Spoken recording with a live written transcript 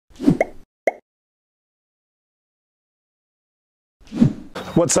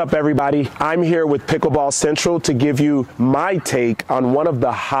What's up, everybody? I'm here with Pickleball Central to give you my take on one of the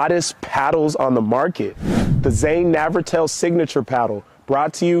hottest paddles on the market, the Zane Navratil Signature paddle,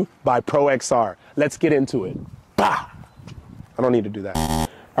 brought to you by ProXR. Let's get into it. Bah! I don't need to do that.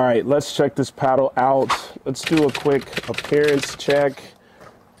 All right, let's check this paddle out. Let's do a quick appearance check.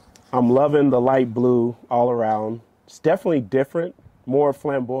 I'm loving the light blue all around. It's definitely different, more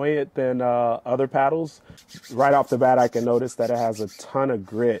flamboyant than other paddles. Right off the bat, I can notice that it has a ton of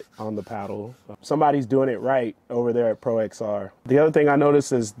grit on the paddle. Somebody's doing it right over there at ProXR. The other thing I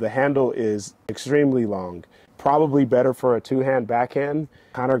noticed is the handle is extremely long. Probably better for a two-hand backhand.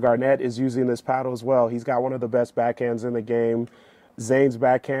 Connor Garnett is using this paddle as well. He's got one of the best backhands in the game. Zane's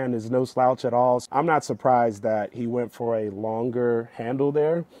backhand is no slouch at all. I'm not surprised that he went for a longer handle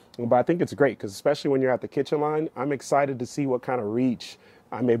there, but I think it's great because especially when you're at the kitchen line, I'm excited to see what kind of reach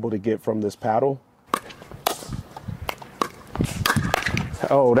I'm able to get from this paddle.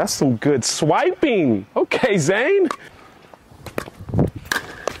 Oh, that's some good swiping. Okay, Zane.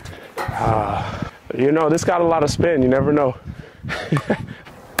 You know, this got a lot of spin. You never know.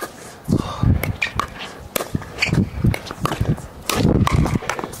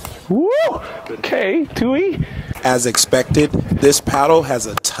 Woo! Okay, Tui. As expected, this paddle has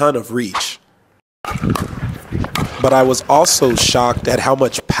a ton of reach. But I was also shocked at how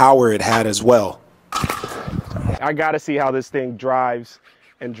much power it had as well. I gotta see how this thing drives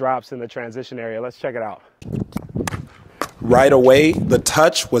and drops in the transition area. Let's check it out. Right away, the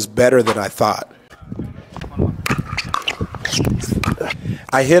touch was better than I thought.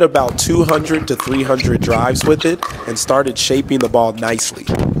 I hit about 200 to 300 drives with it and started shaping the ball nicely.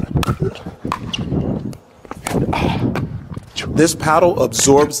 This paddle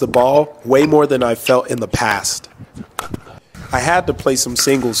absorbs the ball way more than I've felt in the past. I had to play some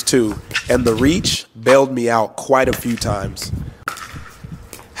singles too, and the reach bailed me out quite a few times.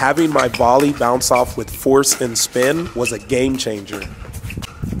 Having my volley bounce off with force and spin was a game changer.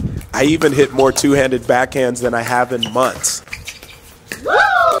 I even hit more two-handed backhands than I have in months.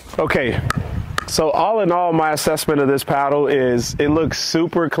 Okay, so all in all, my assessment of this paddle is it looks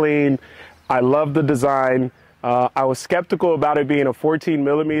super clean. I love the design. I was skeptical about it being a 14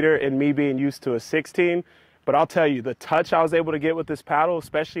 millimeter and me being used to a 16, but I'll tell you, the touch I was able to get with this paddle,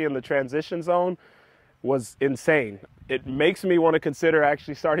 especially in the transition zone, was insane. It makes me want to consider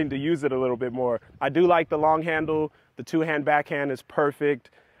actually starting to use it a little bit more. I do like the long handle. The two-hand backhand is perfect.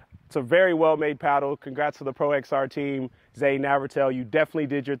 It's a very well-made paddle. Congrats to the ProXR team. Zane Navratil, you definitely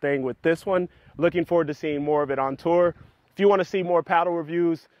did your thing with this one. Looking forward to seeing more of it on tour. If you want to see more paddle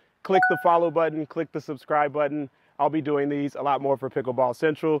reviews, click the follow button, click the subscribe button. I'll be doing these a lot more for Pickleball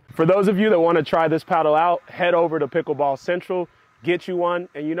Central. For those of you that want to try this paddle out, head over to Pickleball Central, get you one,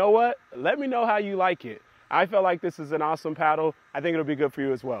 and you know what? Let me know how you like it. I felt like this is an awesome paddle. I think it'll be good for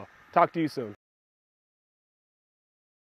you as well. Talk to you soon.